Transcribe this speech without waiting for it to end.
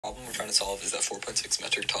The problem we're trying to solve is that 4.6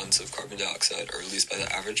 metric tons of carbon dioxide are released by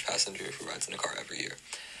the average passenger who rides in a car every year.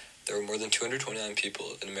 There are more than 229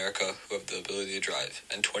 people in America who have the ability to drive,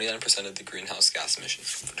 and 29% of the greenhouse gas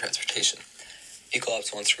emissions come from transportation.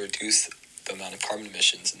 EcoLaps wants to reduce the amount of carbon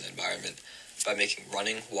emissions in the environment by making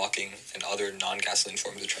running, walking, and other non-gasoline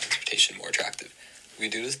forms of transportation more attractive. We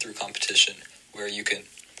do this through competition, where you can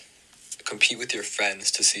compete with your friends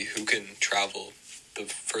to see who can travel the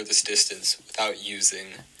furthest distance without using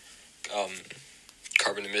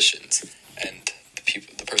carbon emissions, and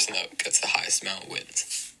the person that gets the highest amount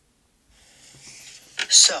wins.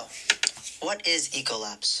 So, what is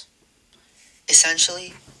EcoLaps?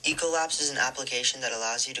 Essentially, EcoLaps is an application that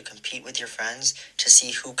allows you to compete with your friends to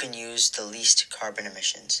see who can use the least carbon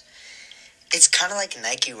emissions. It's kind of like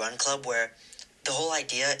Nike Run Club, where the whole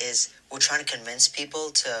idea is we're trying to convince people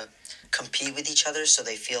to compete with each other so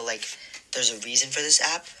they feel like there's a reason for this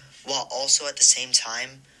app, while also at the same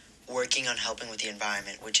time working on helping with the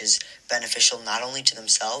environment, which is beneficial not only to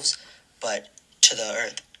themselves, but to the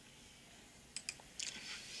earth.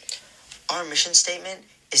 Our mission statement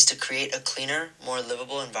is to create a cleaner, more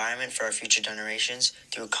livable environment for our future generations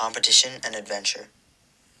through competition and adventure.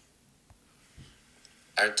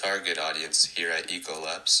 Our target audience here at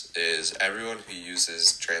EcoLaps is everyone who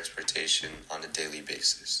uses transportation on a daily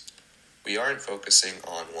basis. We aren't focusing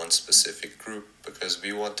on one specific group because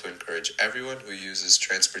we want to encourage everyone who uses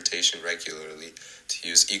transportation regularly to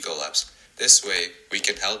use EcoLaps. This way, we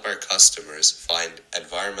can help our customers find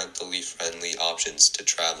environmentally friendly options to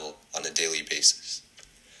travel on a daily basis.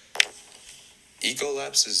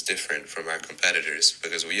 EcoLaps is different from our competitors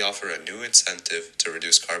because we offer a new incentive to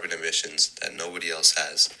reduce carbon emissions that nobody else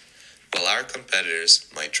has. While our competitors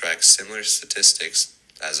might track similar statistics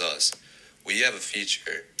as us, we have a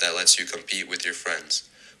feature that lets you compete with your friends,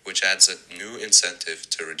 which adds a new incentive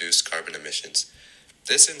to reduce carbon emissions.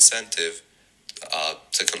 This incentive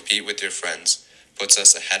to compete with your friends puts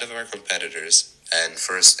us ahead of our competitors and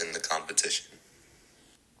first in the competition.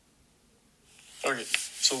 Okay,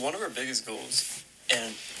 so one of our biggest goals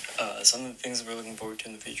and some of the things we're looking forward to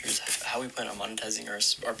in the future is how we plan on monetizing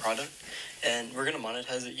our product. And we're going to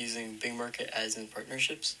monetize it using big market ads and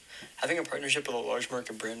partnerships. Having a partnership with a large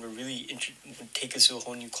market brand would really would take us to a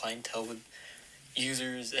whole new clientele with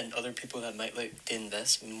users and other people that might like to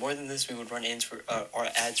invest. More than this, we would run ads for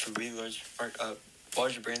really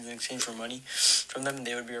large brands in exchange for money from them.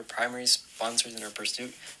 They would be our primary sponsors in our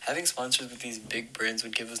pursuit. Having sponsors with these big brands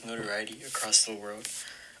would give us notoriety across the world.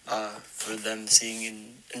 For them seeing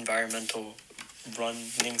an environmental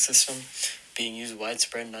running system being used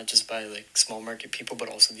widespread, not just by like small market people, but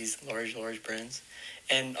also these large brands.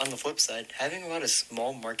 And on the flip side, having a lot of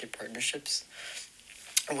small market partnerships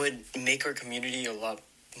would make our community a lot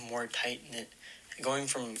more tight-knit. Going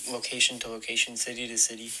from location to location, city to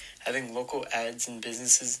city, having local ads and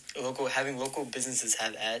having local businesses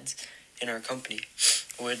have ads in our company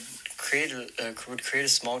would create a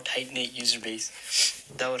small tight-knit user base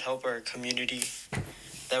that would help our community.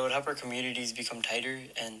 That would help our communities become tighter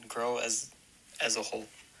and grow as a whole.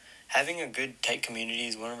 Having a good, tight community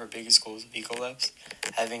is one of our biggest goals of EcoLaps.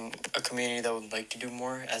 Having a community that would like to do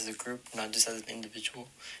more as a group, not just as an individual,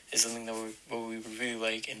 is something that we would really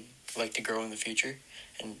like and like to grow in the future.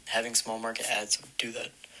 And having small market ads would do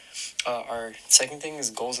that. Our second thing is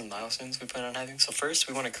goals and milestones we plan on having. So first,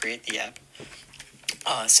 we want to create the app.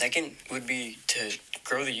 Second would be to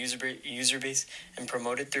grow the user base and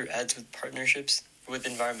promote it through ads with partnerships with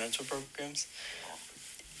environmental programs.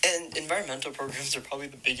 And environmental programs are probably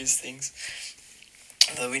the biggest things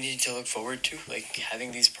that we need to look forward to, like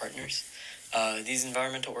having these partners. These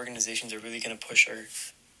environmental organizations are really going to push our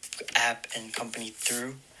app and company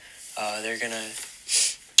through. They're going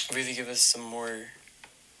to really give us some more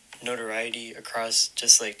notoriety across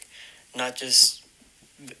just like, not just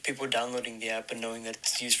people downloading the app and knowing that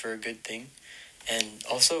it's used for a good thing. And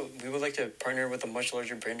also, we would like to partner with a much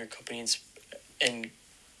larger brand or company and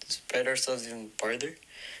spread ourselves even farther.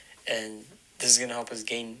 And this is going to help us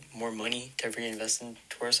gain more money to reinvest into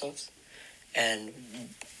ourselves. And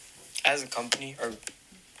as a company,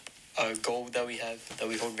 our goal that we have, that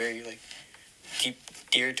we hold very like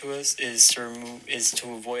dear to us, is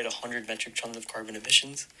to avoid 100 metric tons of carbon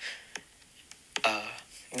emissions.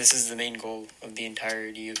 This is the main goal of the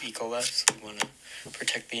entirety of EcoLaps. We want to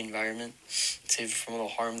protect the environment, save it from all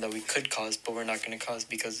the harm that we could cause, but we're not going to cause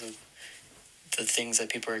because of the things that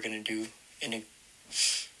people are going to do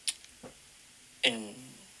in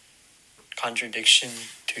contradiction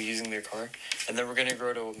to using their car. And then we're going to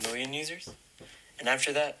grow to 1 million users. And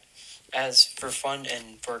after that, As for fun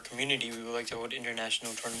and for our community, we would like to hold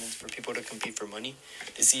international tournaments for people to compete for money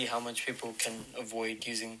to see how much people can avoid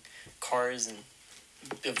using cars and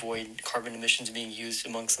avoid carbon emissions being used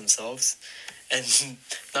amongst themselves. And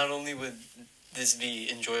not only would this be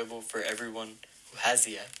enjoyable for everyone who has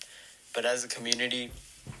the app, but as a community,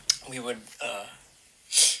 we would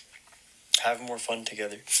have more fun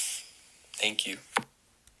together. Thank you.